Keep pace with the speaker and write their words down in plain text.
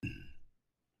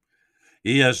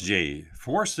ESG,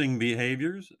 forcing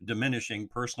behaviors, diminishing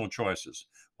personal choices.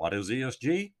 What is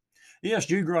ESG?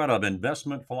 ESG grew out of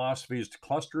investment philosophies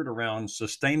clustered around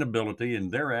sustainability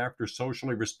and thereafter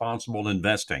socially responsible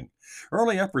investing.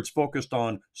 Early efforts focused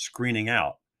on screening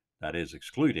out, that is,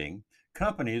 excluding,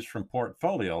 companies from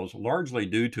portfolios largely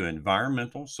due to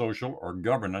environmental, social, or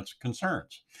governance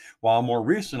concerns. While more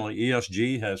recently,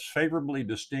 ESG has favorably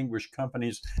distinguished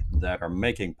companies that are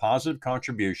making positive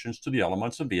contributions to the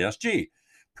elements of ESG,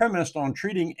 premised on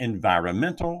treating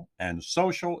environmental and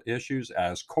social issues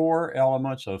as core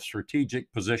elements of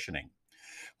strategic positioning.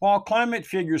 While climate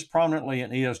figures prominently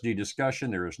in ESG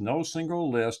discussion, there is no single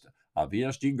list of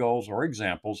ESG goals or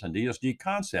examples, and ESG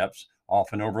concepts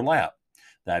often overlap.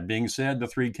 That being said, the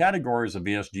three categories of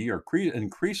ESG are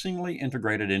increasingly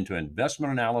integrated into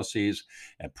investment analyses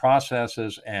and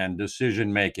processes and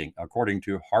decision making, according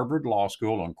to Harvard Law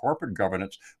School on Corporate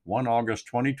Governance, 1 August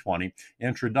 2020,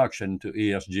 Introduction to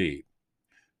ESG.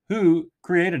 Who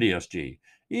created ESG?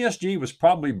 ESG was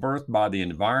probably birthed by the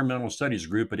Environmental Studies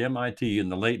Group at MIT in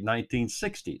the late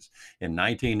 1960s. In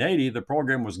 1980, the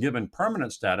program was given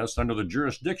permanent status under the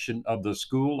jurisdiction of the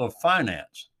School of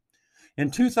Finance. In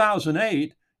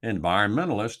 2008,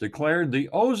 environmentalists declared the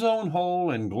ozone hole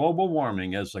and global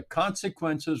warming as the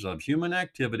consequences of human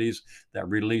activities that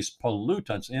release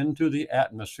pollutants into the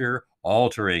atmosphere,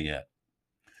 altering it.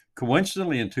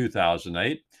 Coincidentally, in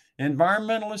 2008,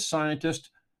 environmentalist scientists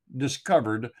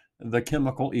discovered the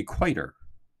chemical equator.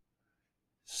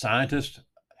 Scientists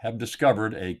have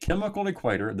discovered a chemical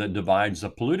equator that divides the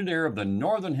polluted air of the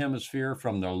northern hemisphere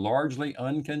from the largely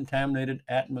uncontaminated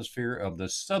atmosphere of the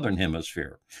southern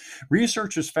hemisphere.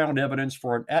 Researchers found evidence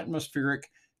for an atmospheric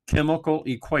chemical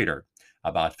equator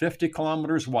about 50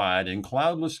 kilometers wide in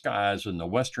cloudless skies in the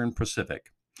western Pacific.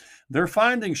 Their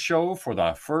findings show for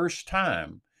the first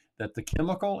time that the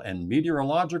chemical and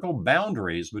meteorological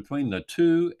boundaries between the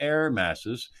two air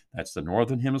masses, that's the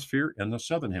northern hemisphere and the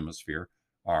southern hemisphere,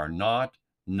 are not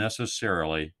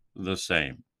necessarily the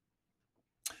same.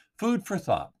 Food for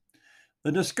thought.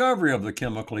 The discovery of the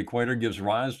chemical equator gives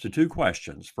rise to two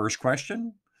questions. First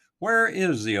question, where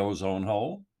is the ozone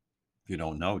hole? You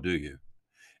don't know, do you?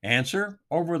 Answer,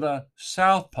 over the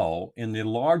South Pole in the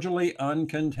largely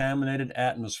uncontaminated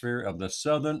atmosphere of the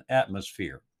southern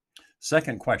atmosphere.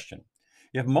 Second question,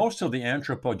 if most of the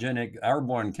anthropogenic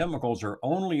airborne chemicals are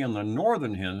only in the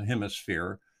northern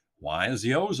hemisphere, why is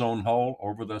the ozone hole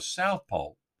over the South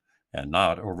Pole and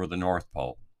not over the North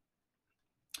Pole?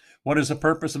 What is the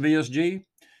purpose of ESG?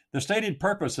 The stated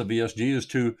purpose of ESG is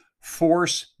to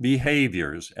force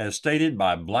behaviors, as stated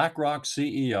by BlackRock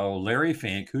CEO Larry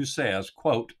Fink, who says,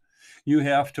 quote, you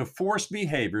have to force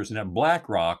behaviors, and at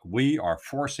BlackRock, we are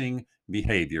forcing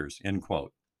behaviors, end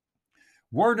quote.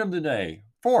 Word of the day,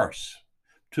 force,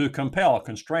 to compel,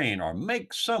 constrain, or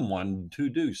make someone to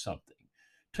do something.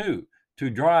 2, to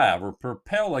drive or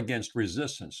propel against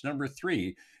resistance. Number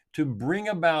 3, to bring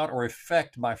about or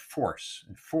effect by force.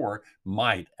 And 4,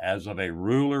 might, as of a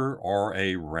ruler or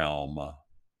a realm.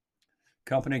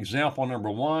 Company example number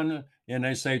 1,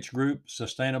 NSH Group,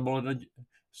 sustainability,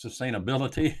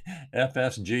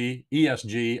 FSG,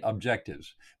 ESG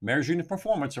objectives. Measuring the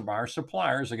performance of our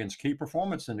suppliers against key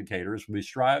performance indicators, we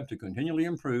strive to continually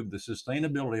improve the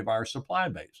sustainability of our supply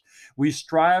base. We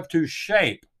strive to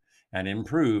shape and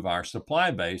improve our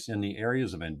supply base in the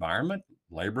areas of environment,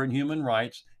 labor and human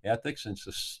rights, ethics, and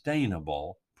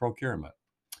sustainable procurement.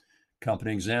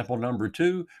 Company example number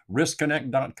 2,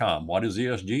 riskconnect.com. What is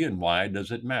ESG and why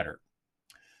does it matter?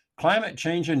 Climate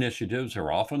change initiatives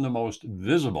are often the most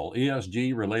visible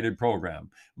ESG-related program,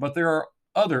 but there are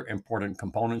other important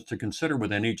components to consider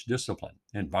within each discipline.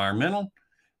 Environmental,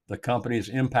 the company's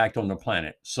impact on the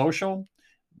planet. Social,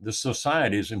 the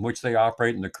societies in which they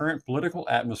operate in the current political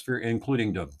atmosphere,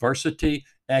 including diversity,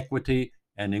 equity,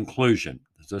 and inclusion.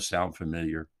 Does this sound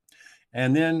familiar?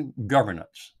 And then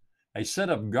governance, a set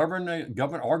of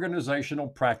organizational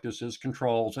practices,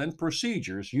 controls, and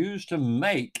procedures used to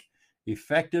make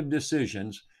effective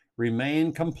decisions,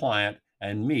 remain compliant,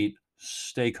 and meet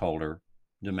stakeholder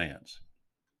demands.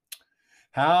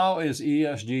 How is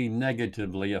ESG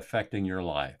negatively affecting your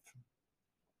life?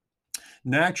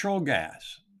 Natural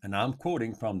gas, and I'm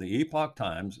quoting from the Epoch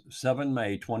Times, 7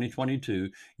 May 2022,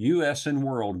 U.S. and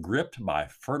world gripped by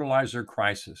fertilizer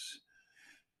crisis.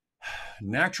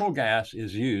 Natural gas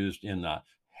is used in the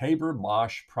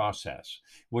Haber-Bosch process,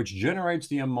 which generates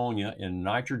the ammonia in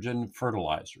nitrogen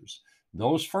fertilizers.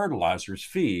 Those fertilizers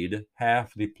feed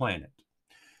half the planet.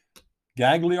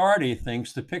 Gagliardi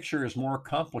thinks the picture is more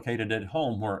complicated at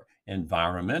home, where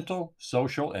Environmental,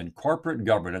 social, and corporate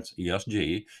governance,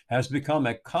 ESG, has become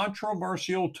a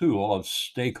controversial tool of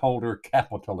stakeholder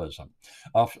capitalism,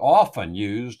 often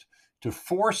used to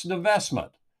force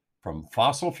divestment from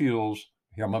fossil fuels.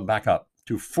 Here, I'm going to back up.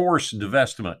 To force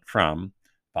divestment from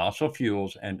fossil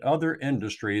fuels and other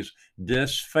industries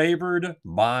disfavored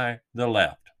by the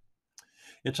left.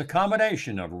 It's a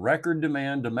combination of record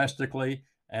demand domestically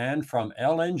and from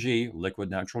LNG, liquid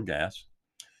natural gas,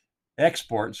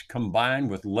 exports combined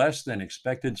with less than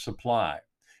expected supply,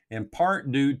 in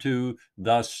part due to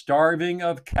the starving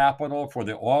of capital for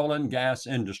the oil and gas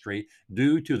industry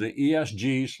due to the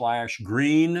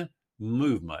ESG/green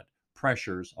movement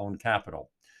pressures on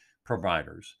capital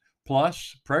providers,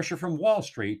 plus pressure from Wall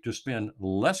Street to spend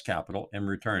less capital and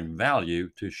return value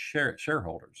to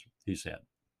shareholders, he said.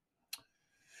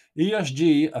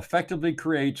 ESG effectively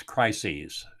creates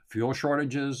crises, fuel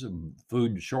shortages,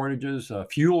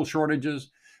 fuel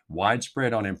shortages,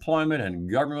 widespread unemployment, and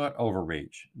government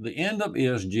overreach. The end of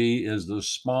ESG is the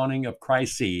spawning of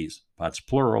crises. That's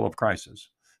plural of crisis,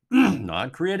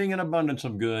 not creating an abundance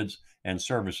of goods and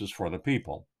services for the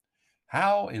people.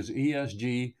 How is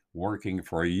ESG working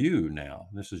for you now?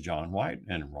 This is John White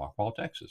in Rockwall, Texas.